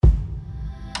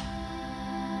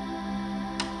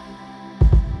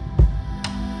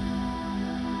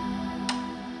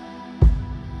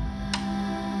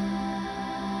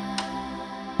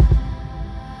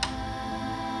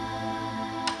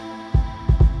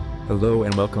Hello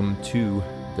and welcome to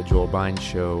the Joel Bynes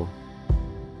Show.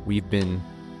 We've been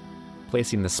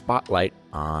placing the spotlight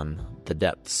on the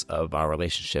depths of our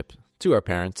relationship to our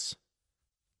parents,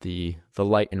 the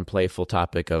light and playful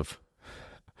topic of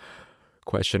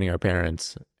questioning our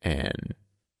parents, and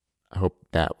I hope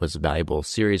that was a valuable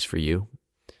series for you.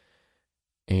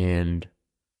 And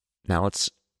now let's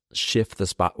shift the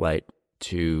spotlight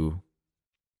to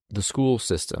the school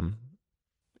system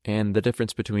and the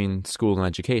difference between school and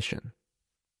education.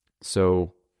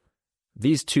 So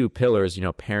these two pillars,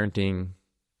 parenting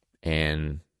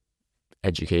and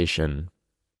education,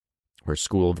 or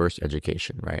school versus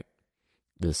education, right?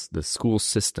 The school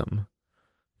system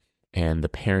and the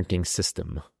parenting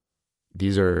system.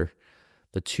 These are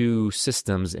the two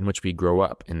systems in which we grow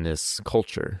up in this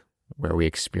culture where we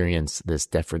experience this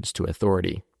deference to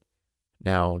authority.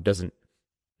 Now, it doesn't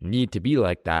need to be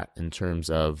like that in terms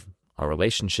of our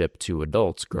relationship to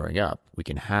adults growing up. We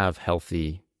can have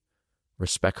healthy,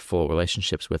 respectful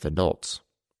relationships with adults,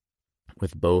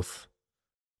 with both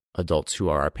adults who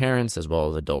are our parents as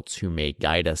well as adults who may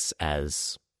guide us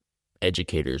as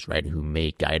educators, right? Who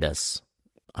may guide us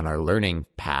on our learning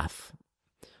path.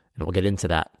 And we'll get into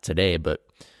that today, but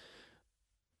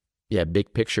yeah,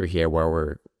 big picture here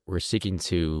where we're seeking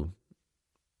to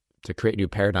create new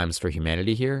paradigms for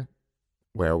humanity here,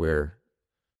 where we're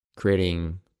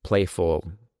creating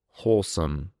playful,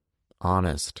 wholesome,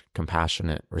 honest,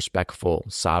 compassionate, respectful,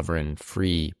 sovereign,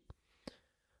 free,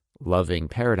 loving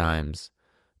paradigms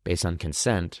based on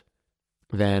consent,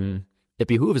 then it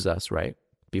behooves us, right?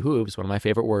 Behooves, one of my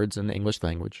favorite words in the English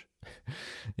language.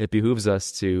 It behooves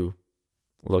us to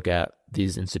look at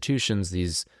these institutions,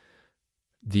 these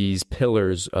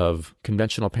pillars of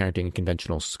conventional parenting and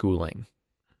conventional schooling,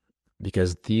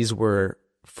 because these were,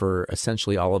 for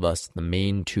essentially all of us, the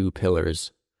main two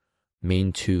pillars,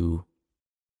 main two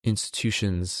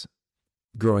institutions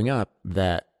growing up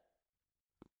that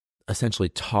essentially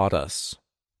taught us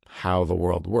how the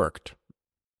world worked.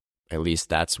 At least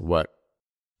that's what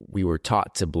we were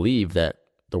taught to believe, that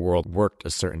the world worked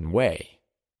a certain way.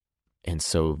 And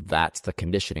so that's the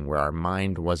conditioning where our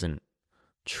mind wasn't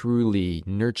truly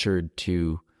nurtured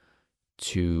to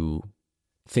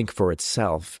think for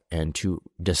itself and to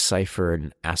decipher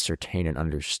and ascertain and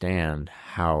understand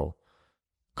how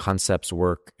concepts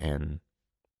work and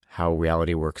how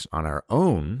reality works on our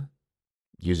own,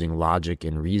 using logic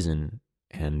and reason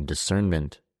and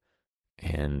discernment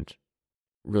and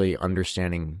really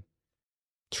understanding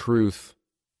truth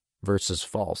versus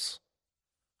false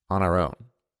on our own.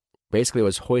 Basically, it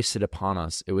was hoisted upon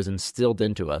us. It was instilled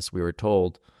into us. We were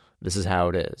told this is how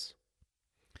it is.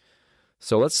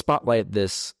 So let's spotlight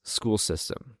this school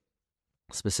system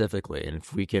specifically. And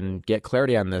if we can get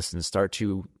clarity on this and start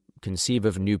to conceive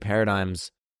of new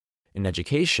paradigms in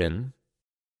education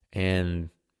and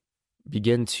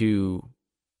begin to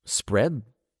spread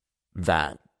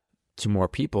that to more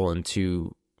people and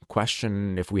to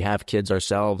question, if we have kids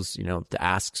ourselves, to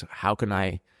ask, how can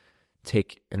I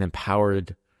take an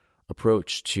empowered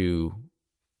approach to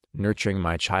nurturing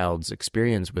my child's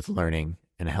experience with learning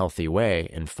in a healthy way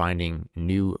and finding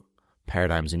new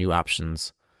paradigms and new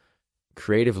options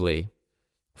creatively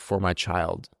for my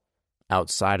child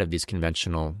outside of these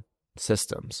conventional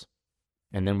systems.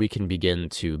 And then we can begin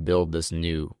to build this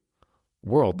new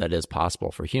world that is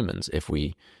possible for humans if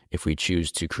we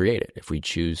choose to create it, if we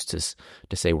choose to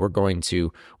say we're going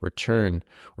to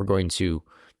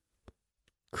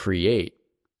create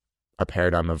a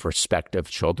paradigm of respect of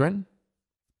children,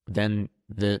 then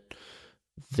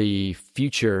the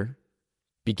future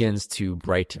begins to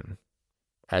brighten.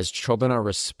 As children are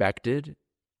respected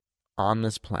on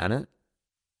this planet,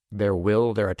 their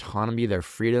will, their autonomy, their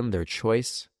freedom, their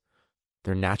choice,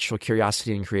 their natural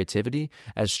curiosity and creativity,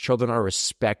 as children are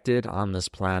respected on this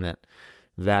planet,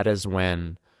 that is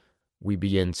when we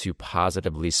begin to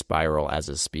positively spiral as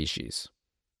a species.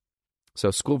 So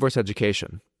school versus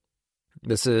education.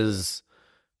 This is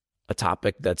a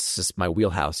topic that's just my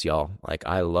wheelhouse, y'all. Like,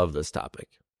 I love this topic.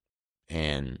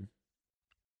 And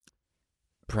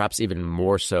perhaps even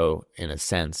more so in a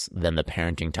sense than the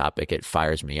parenting topic, it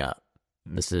fires me up.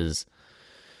 This is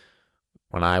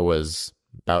when I was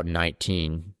about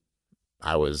 19,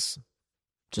 I was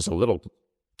just a little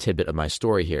tidbit of my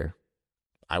story here.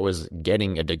 I was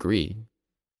getting a degree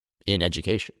in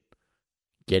education,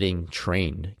 getting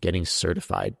trained, getting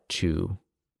certified to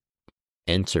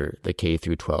enter the K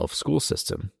through 12 school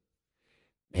system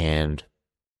and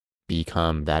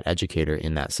become that educator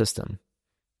in that system.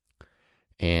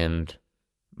 And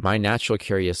my natural,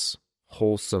 curious,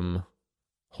 wholesome,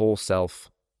 whole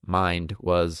self mind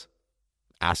was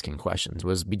asking questions,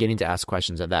 was beginning to ask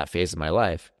questions at that phase of my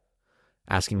life.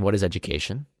 asking what is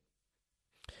education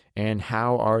and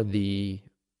what are the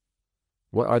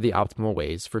optimal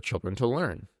ways for children to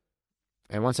learn?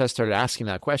 And once I started asking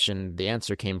that question, the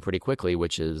answer came pretty quickly,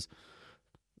 which is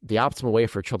the optimal way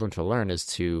for children to learn is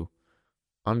to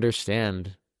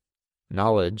understand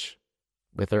knowledge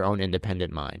with their own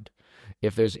independent mind.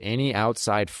 If there's any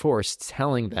outside force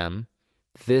telling them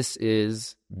this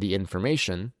is the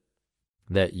information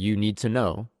that you need to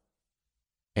know,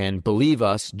 and believe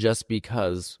us just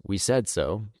because we said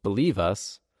so, believe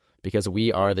us because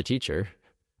we are the teacher,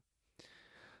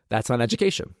 that's not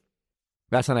education.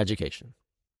 That's not education.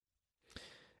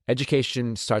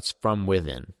 Education starts from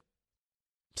within.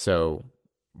 So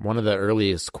one of the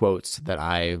earliest quotes that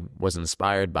I was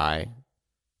inspired by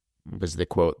was the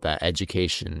quote that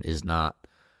education is not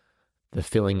the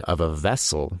filling of a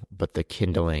vessel, but the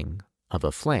kindling of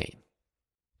a flame.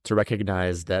 To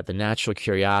recognize that the natural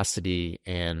curiosity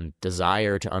and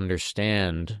desire to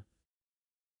understand,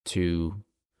 to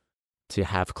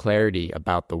have clarity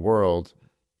about the world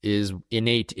is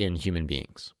innate in human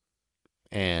beings.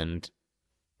 And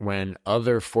when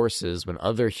other forces, when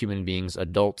other human beings,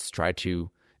 adults, try to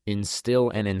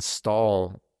instill and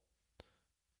install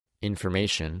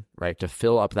information, right, to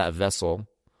fill up that vessel,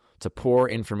 to pour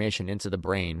information into the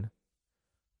brain,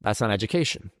 that's not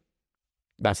education.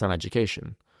 That's not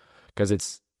education. Because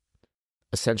it's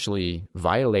essentially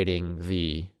violating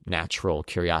the natural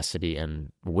curiosity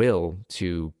and will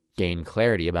to gain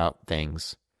clarity about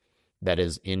things that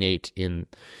is innate in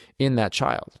that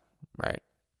child, right?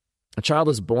 A child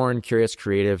is born curious,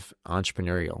 creative,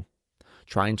 entrepreneurial,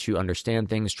 trying to understand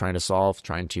things, trying to solve,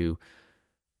 trying to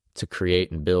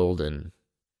create and build and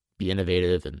be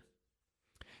innovative,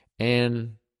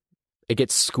 and it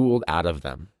gets schooled out of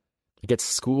them. It gets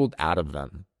schooled out of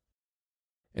them.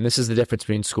 And this is the difference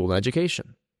between school and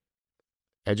education.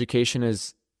 Education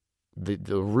is,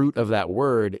 the root of that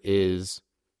word is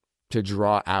to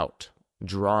draw out,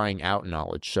 drawing out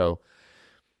knowledge. So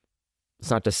it's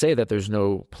not to say that there's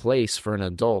no place for an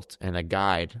adult and a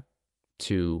guide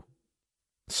to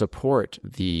support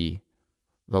the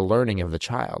learning of the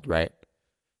child, right?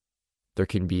 There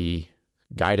can be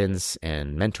guidance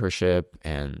and mentorship,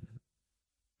 and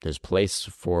there's place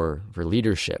for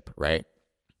leadership, right?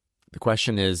 The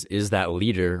question is that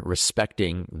leader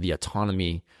respecting the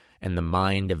autonomy and the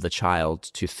mind of the child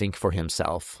to think for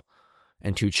himself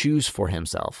and to choose for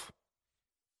himself?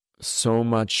 So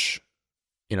much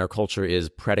in our culture is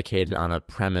predicated on a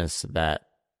premise that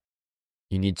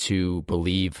you need to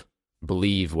believe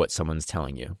what someone's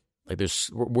telling you. Like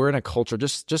we're in a culture,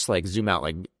 just like zoom out,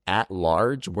 like at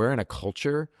large, we're in a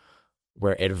culture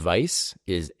where advice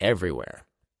is everywhere.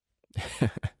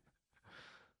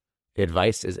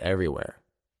 Advice is everywhere.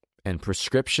 And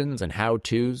prescriptions and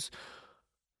how-tos,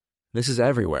 this is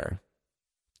everywhere.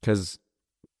 Because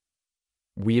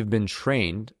we have been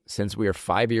trained since we are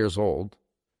 5 years old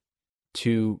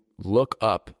to look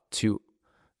up to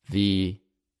the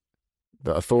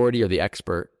authority or the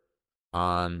expert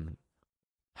on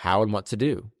how and what to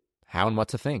do, how and what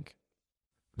to think.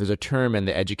 There's a term in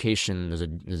the education, there's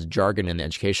a jargon in the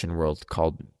education world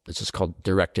it's just called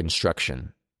direct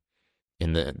instruction.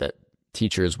 That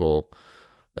teachers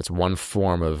that's one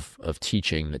form of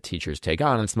teaching that teachers take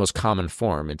on. And it's the most common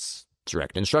form. It's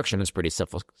direct instruction. It's pretty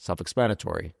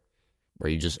self-explanatory, where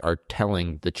you just are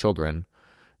telling the children,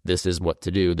 this is what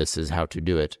to do, this is how to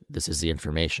do it, this is the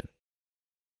information.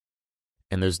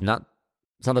 And it's not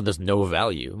that there's no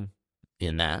value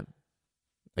in that.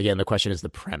 Again, the question is the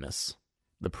premise.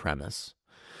 The premise.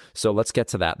 So let's get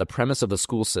to that. The premise of the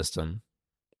school system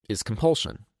is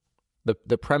compulsion.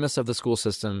 The premise of the school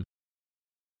system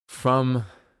from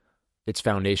its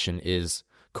foundation is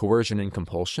coercion and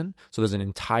compulsion. So there's an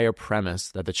entire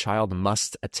premise that the child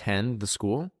must attend the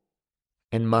school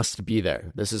and must be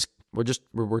there.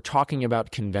 We're talking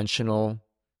about conventional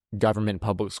government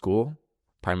public school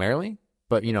primarily,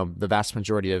 but the vast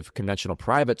majority of conventional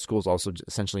private schools also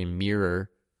essentially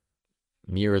mirror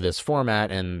this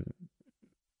format, and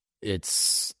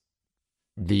it's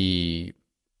the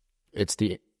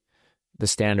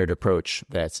standard approach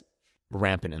that's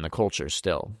rampant in the culture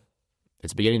still.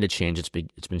 It's beginning to change. It's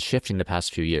been shifting the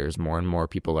past few years. More and more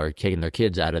people are taking their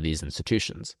kids out of these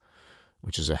institutions,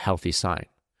 which is a healthy sign.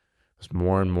 There's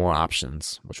more and more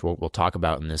options, which we'll talk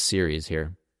about in this series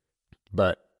here.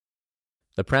 But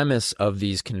the premise of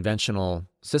these conventional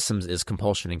systems is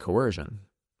compulsion and coercion.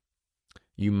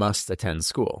 You must attend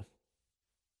school.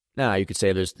 Now, you could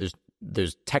say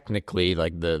there's technically,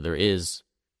 like, there is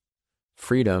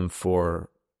freedom for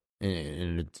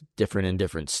and it's different in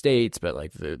different states, but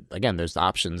like again, there's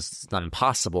options. It's not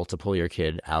impossible to pull your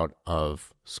kid out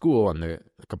of school, and the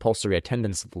compulsory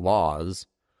attendance laws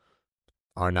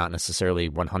are not necessarily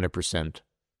 100%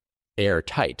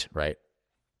 airtight, right?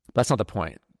 But that's not the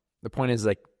point. The point is,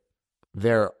 like,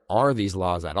 there are these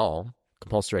laws at all,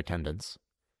 compulsory attendance,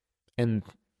 and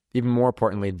even more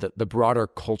importantly, the broader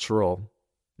cultural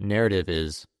narrative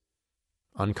is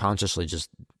unconsciously just,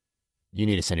 you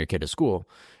need to send your kid to school.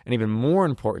 And even more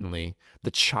importantly,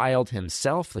 the child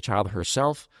himself, the child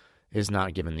herself, is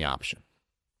not given the option.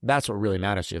 That's what really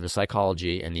matters to you, the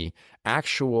psychology and the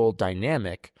actual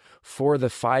dynamic for the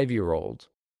 5-year-old.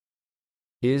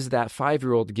 Is that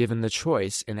 5-year-old given the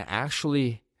choice? And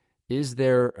actually, is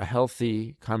there a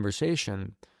healthy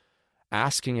conversation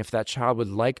asking if that child would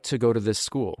like to go to this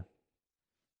school?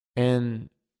 And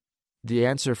the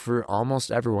answer for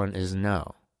almost everyone is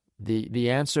no. The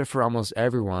answer for almost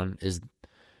everyone is,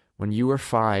 when you were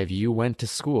 5, you went to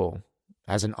school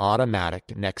as an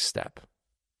automatic next step.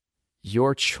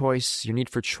 Your choice, your need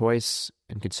for choice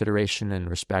and consideration and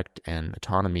respect and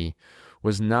autonomy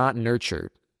was not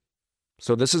nurtured.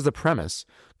 So this is the premise,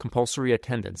 compulsory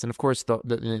attendance. And of course,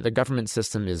 the government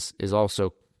system is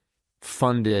also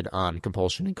funded on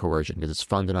compulsion and coercion, because it's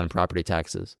funded on property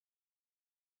taxes,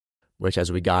 which,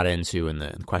 as we got into in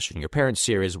the Questioning Your Parents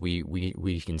series,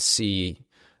 we can see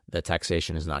that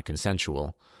taxation is not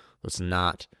consensual. It's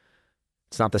not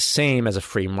the same as a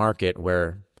free market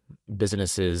where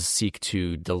businesses seek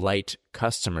to delight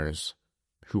customers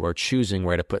who are choosing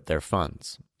where to put their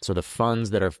funds. So the funds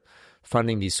that are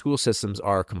funding these school systems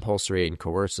are compulsory and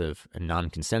coercive and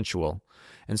non-consensual.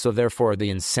 And so therefore the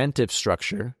incentive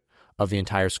structure of the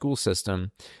entire school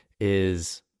system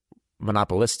is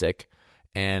monopolistic,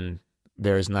 and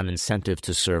there is not an incentive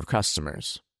to serve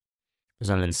customers. There's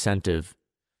not an incentive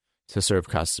to serve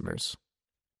customers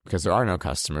because there are no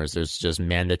customers. There's just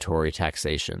mandatory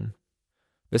taxation.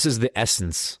 This is the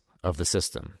essence of the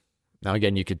system. Now,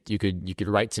 again, you could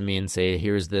write to me and say,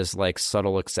 here's this like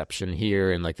subtle exception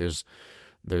here, and like there's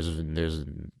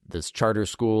this charter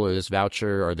school or this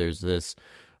voucher, or there's this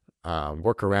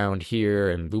workaround here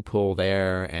and loophole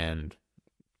there. And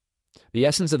the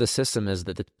essence of the system is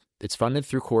that it's funded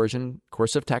through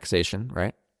coercive taxation,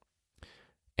 right?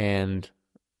 And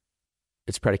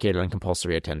it's predicated on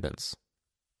compulsory attendance.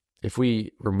 If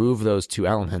we remove those two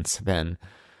elements, then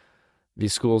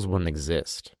these schools wouldn't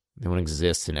exist. They wouldn't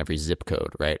exist in every zip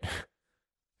code, right?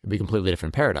 It'd be a completely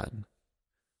different paradigm.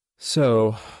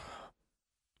 So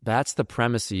that's the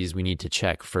premises we need to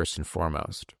check first and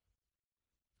foremost.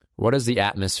 What is the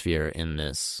atmosphere in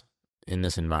this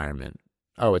environment?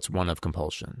 Oh, it's one of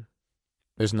compulsion.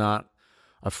 There's not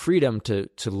a freedom to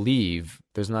leave.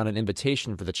 There's not an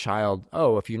invitation for the child.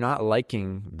 Oh, if you're not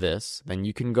liking this, then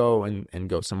you can go and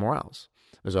go somewhere else.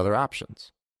 There's other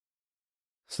options.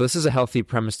 So this is a healthy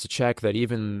premise to check, that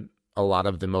even a lot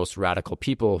of the most radical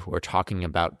people who are talking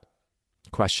about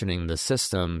questioning the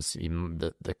systems, even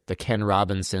the Ken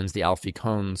Robinsons, the Alfie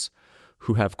Kohns,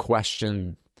 who have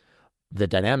questioned the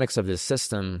dynamics of this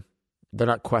system, they're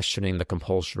not questioning the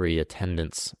compulsory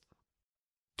attendance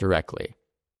directly.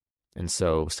 And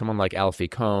so someone like Alfie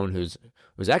Kohn, who's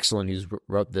excellent, who's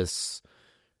wrote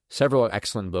several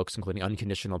excellent books, including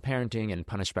Unconditional Parenting and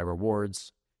Punished by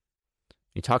Rewards.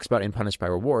 He talks about in Punished by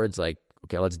Rewards, like,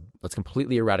 okay, let's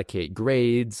completely eradicate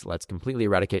grades, let's completely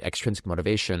eradicate extrinsic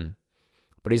motivation.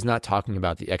 But he's not talking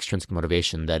about the extrinsic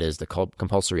motivation that is the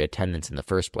compulsory attendance in the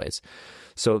first place.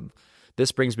 So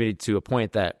this brings me to a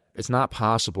point that it's not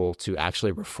possible to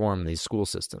actually reform these school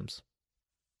systems.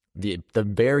 The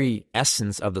very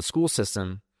essence of the school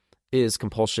system is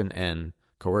compulsion and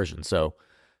coercion. So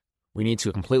we need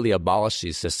to completely abolish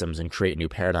these systems and create new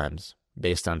paradigms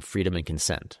based on freedom and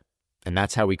consent. And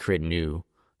that's how we create a new,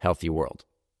 healthy world.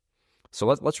 So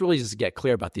let's really just get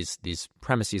clear about these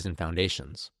premises and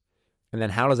foundations. And then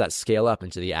how does that scale up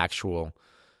into the actual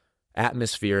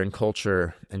atmosphere and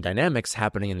culture and dynamics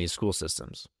happening in these school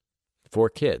systems for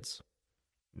kids?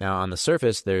 Now, on the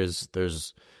surface,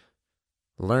 there's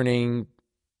learning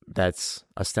that's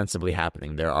ostensibly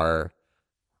happening. There are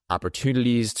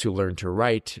opportunities to learn to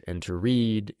write and to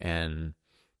read and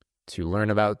to learn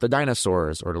about the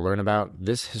dinosaurs, or to learn about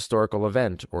this historical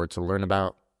event, or to learn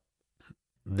about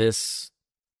this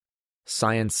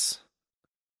science,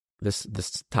 this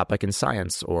topic in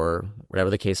science, or whatever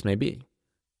the case may be.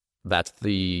 That's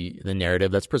the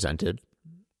narrative that's presented.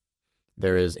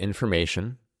 There is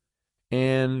information,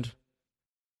 and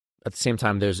at the same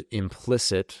time, there's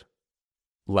implicit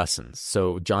lessons.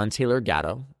 So John Taylor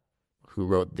Gatto, who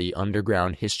wrote The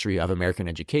Underground History of American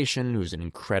Education, who's an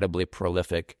incredibly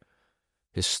prolific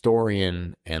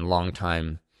historian and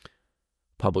longtime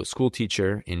public school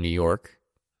teacher in New York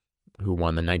who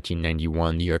won the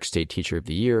 1991 New York State Teacher of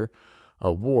the Year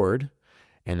award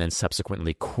and then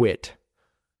subsequently quit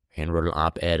and wrote an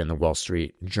op-ed in the Wall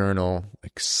Street Journal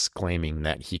exclaiming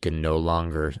that he could no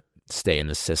longer stay in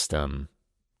the system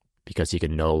because he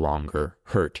could no longer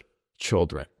hurt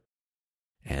children,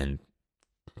 and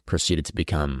proceeded to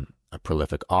become a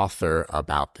prolific author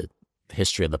about the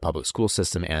history of the public school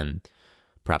system and,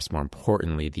 perhaps more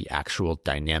importantly, the actual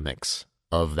dynamics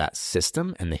of that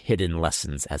system and the hidden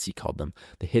lessons, as he called them,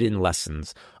 the hidden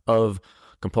lessons of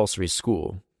compulsory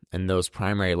school. And those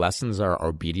primary lessons are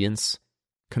obedience,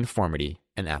 conformity,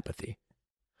 and apathy.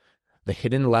 The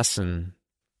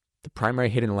primary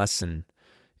hidden lesson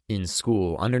in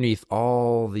school, underneath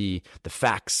all the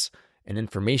facts and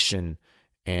information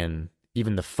and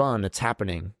even the fun that's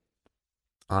happening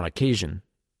on occasion,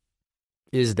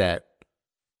 is that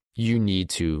you need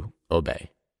to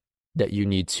obey. That you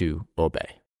need to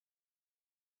obey.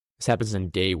 This happens in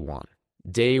day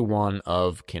one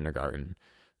of kindergarten.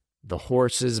 The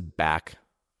horse's back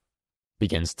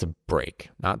begins to break.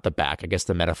 Not the back. I guess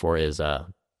the metaphor is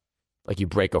like you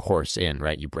break a horse in,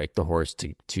 right? You break the horse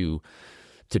to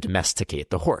domesticate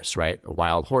the horse, right? A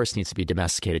wild horse needs to be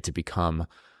domesticated to become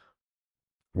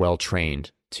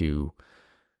well-trained, to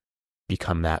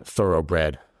become that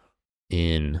thoroughbred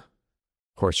in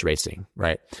horse racing,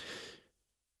 right?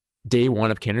 Day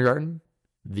one of kindergarten,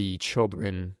 the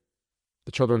children's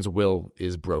will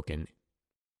is broken.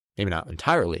 Maybe not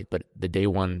entirely, but the day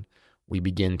one, we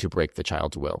begin to break the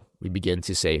child's will. We begin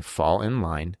to say, fall in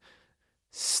line,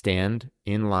 stand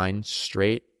in line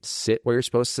straight, sit where you're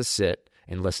supposed to sit,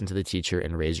 and listen to the teacher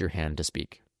and raise your hand to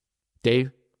speak.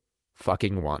 Day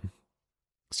fucking one.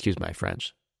 Excuse my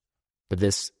French. But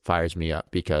this fires me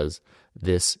up because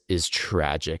this is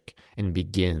tragic and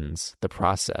begins the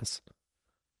process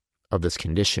of this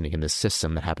conditioning in this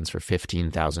system that happens for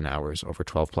 15,000 hours over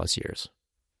 12 plus years.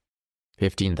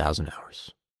 15,000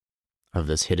 hours of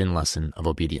this hidden lesson of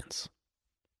obedience.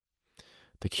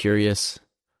 The curious,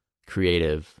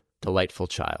 creative, delightful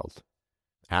child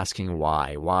asking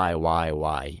why.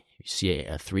 You see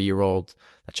a 3-year-old,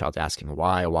 that child's asking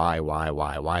why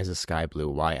is the sky blue,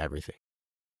 why everything.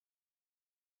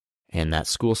 And that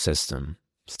school system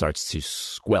starts to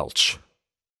squelch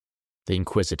the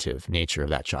inquisitive nature of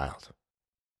that child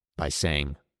by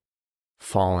saying,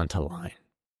 fall into line.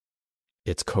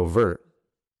 It's covert.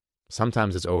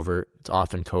 Sometimes it's overt. It's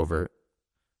often covert.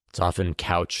 It's often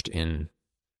couched in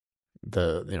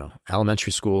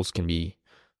elementary schools can be,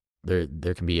 there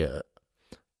can be a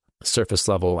surface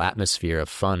level atmosphere of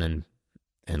fun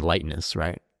and lightness,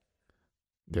 right?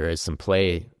 There is some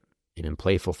play, even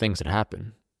playful things that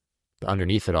happen. But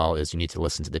underneath it all is you need to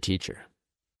listen to the teacher.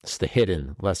 It's the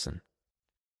hidden lesson.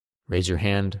 Raise your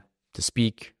hand to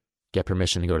speak, get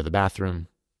permission to go to the bathroom,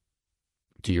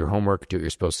 do your homework, do what you're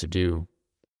supposed to do,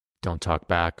 don't talk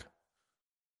back,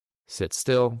 sit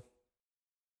still,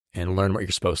 and learn what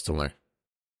you're supposed to learn.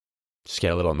 Just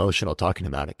get a little emotional talking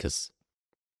about it because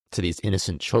to these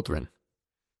innocent children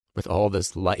with all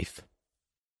this life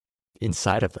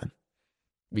inside of them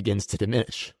begins to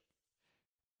diminish.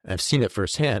 And I've seen it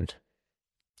firsthand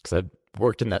because I've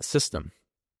worked in that system.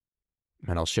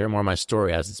 And I'll share more of my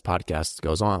story as this podcast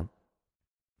goes on.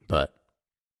 But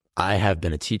I have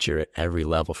been a teacher at every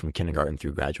level from kindergarten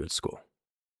through graduate school.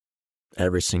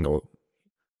 Every single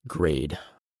grade.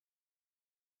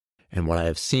 And what I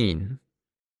have seen,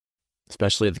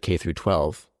 especially at the K through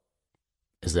 12,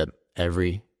 is that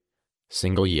every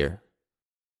single year,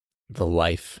 the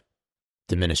life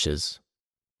diminishes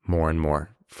more and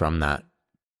more from that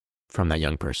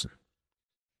young person.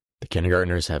 The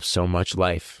kindergartners have so much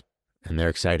life and they're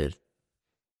excited,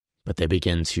 but they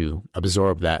begin to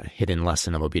absorb that hidden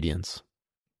lesson of obedience,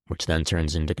 which then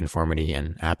turns into conformity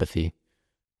and apathy.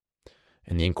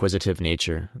 And the inquisitive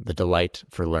nature, the delight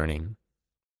for learning,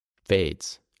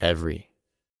 fades every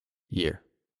year.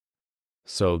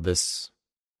 So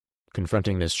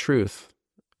confronting this truth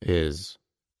is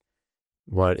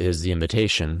what is the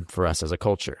invitation for us as a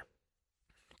culture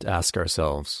to ask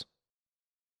ourselves,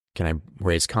 can I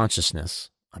raise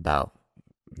consciousness about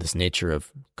this nature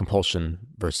of compulsion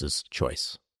versus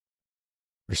choice?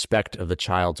 Respect of the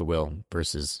child's will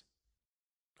versus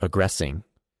aggressing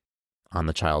on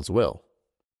the child's will.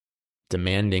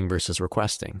 Demanding versus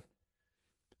requesting.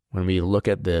 When we look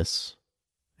at this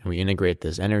and we integrate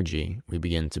this energy, we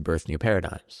begin to birth new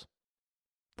paradigms.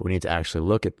 But we need to actually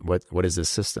look at what is this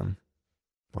system?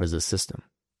 What is this system?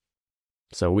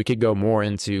 So we could go more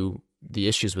into the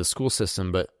issues with school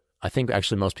system, but I think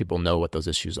actually most people know what those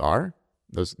issues are,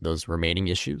 those remaining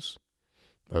issues.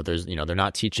 They're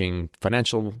not teaching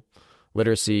financial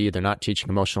literacy. They're not teaching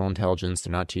emotional intelligence.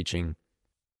 They're not teaching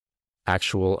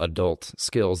actual adult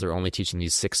skills. They're only teaching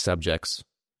these 6 subjects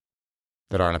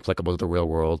that aren't applicable to the real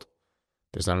world.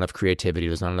 There's not enough creativity.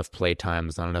 There's not enough playtime.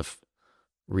 There's not enough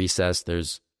recess.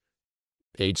 There's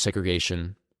age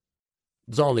segregation.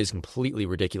 There's all these completely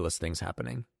ridiculous things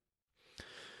happening.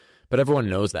 But everyone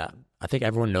knows that. I think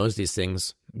everyone knows these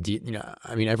things.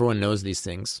 Everyone knows these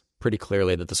things pretty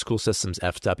clearly, that the school system's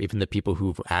effed up. Even the people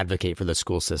who advocate for the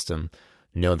school system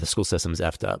know the school system's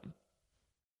effed up.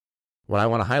 What I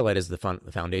want to highlight is the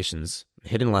foundations,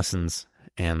 hidden lessons,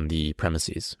 and the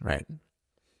premises, right?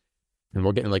 And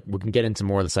we can get into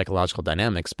more of the psychological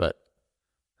dynamics, but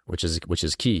which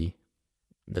is key.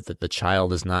 That the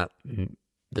child's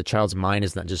mind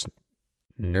is not just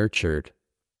nurtured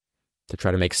to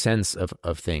try to make sense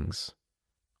of things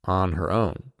on her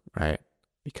own, right?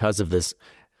 Because of this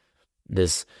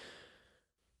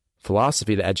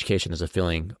philosophy that education is a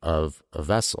filling of a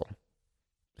vessel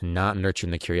and not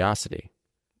nurturing the curiosity.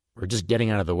 We're just getting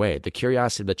out of the way. The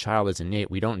curiosity of the child is innate.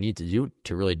 We don't need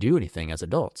to really do anything as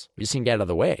adults. We just need to get out of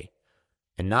the way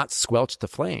and not squelch the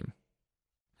flame.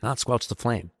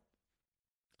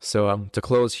 So to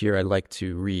close here, I'd like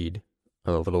to read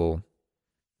a little,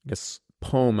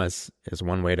 poem as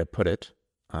one way to put it.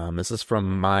 This is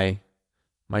from my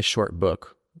short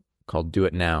book called Do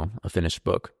It Now, a finished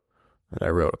book that I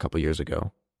wrote a couple years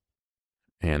ago.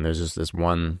 And there's just this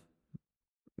one,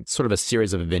 sort of a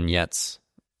series of vignettes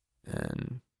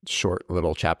and short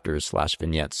little chapters /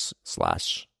 vignettes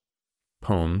 /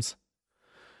 poems.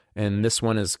 And this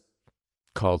one is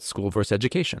called School versus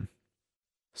Education.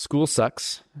 School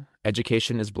sucks.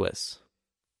 Education is bliss.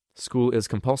 School is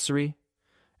compulsory.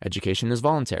 Education is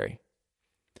voluntary.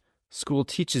 School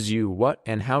teaches you what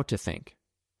and how to think.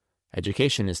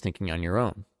 Education is thinking on your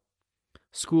own.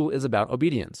 School is about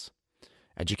obedience.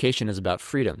 Education is about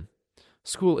freedom.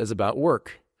 School is about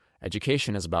work.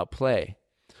 Education is about play.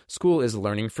 School is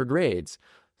learning for grades.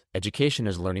 Education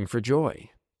is learning for joy.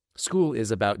 School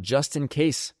is about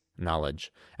just-in-case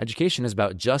knowledge. Education is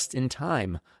about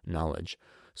just-in-time knowledge.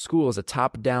 School is a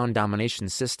top-down domination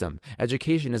system.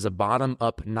 Education is a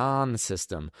bottom-up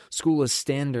non-system. School is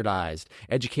standardized.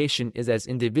 Education is as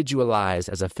individualized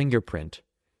as a fingerprint.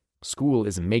 School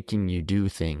is making you do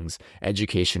things.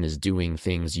 Education is doing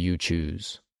things you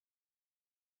choose.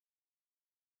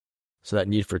 So that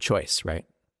need for choice, right,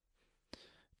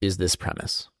 is this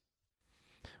premise.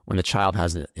 When the child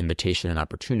has an invitation and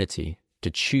opportunity to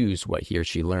choose what he or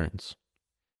she learns,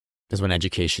 is when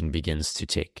education begins to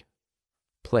take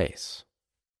place,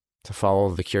 to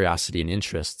follow the curiosity and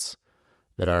interests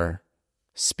that are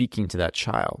speaking to that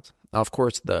child. Now, of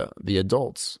course, the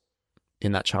adults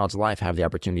in that child's life have the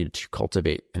opportunity to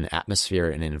cultivate an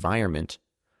atmosphere and an environment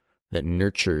that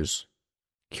nurtures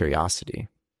curiosity.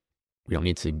 We don't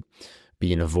need to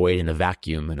be in a void, in a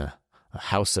vacuum, in a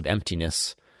house of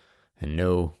emptiness and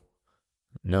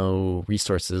no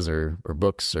resources or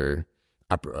books or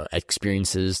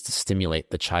experiences to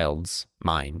stimulate the child's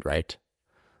mind, right?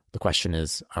 The question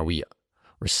is, are we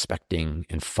respecting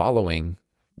and following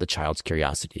the child's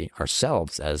curiosity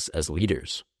ourselves as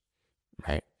leaders,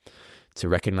 right? To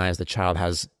recognize the child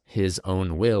has his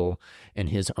own will and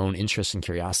his own interest and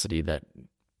curiosity that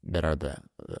are the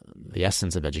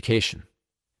essence of education.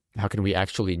 How can we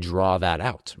actually draw that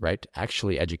out, right?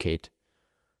 Actually educate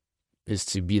is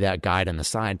to be that guide on the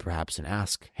side, perhaps, and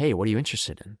ask, hey, what are you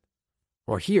interested in?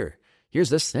 Or here's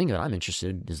this thing that I'm interested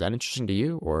in. Is that interesting to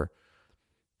you? Or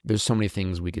there's so many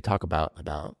things we could talk about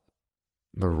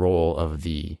the role of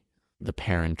the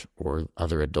parent or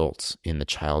other adults in the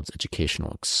child's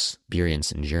educational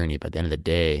experience and journey. But at the end of the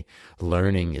day,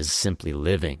 learning is simply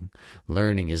living.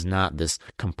 Learning is not this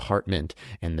compartment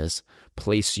and this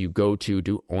place you go to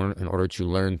in order to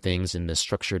learn things in this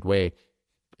structured way.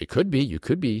 It could be, you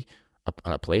could be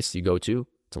a place you go to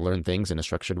learn things in a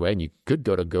structured way, and you could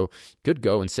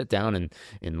go and sit down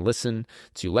and listen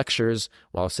to lectures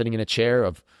while sitting in a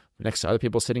chair next to other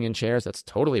people sitting in chairs. That's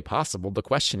totally possible. The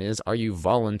question is, are you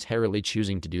voluntarily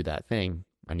choosing to do that thing?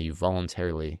 And are you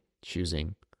voluntarily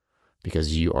choosing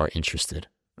because you are interested,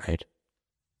 right?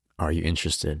 Are you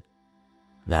interested?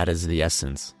 That is the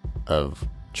essence of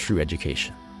true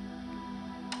education.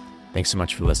 Thanks so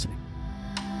much for listening.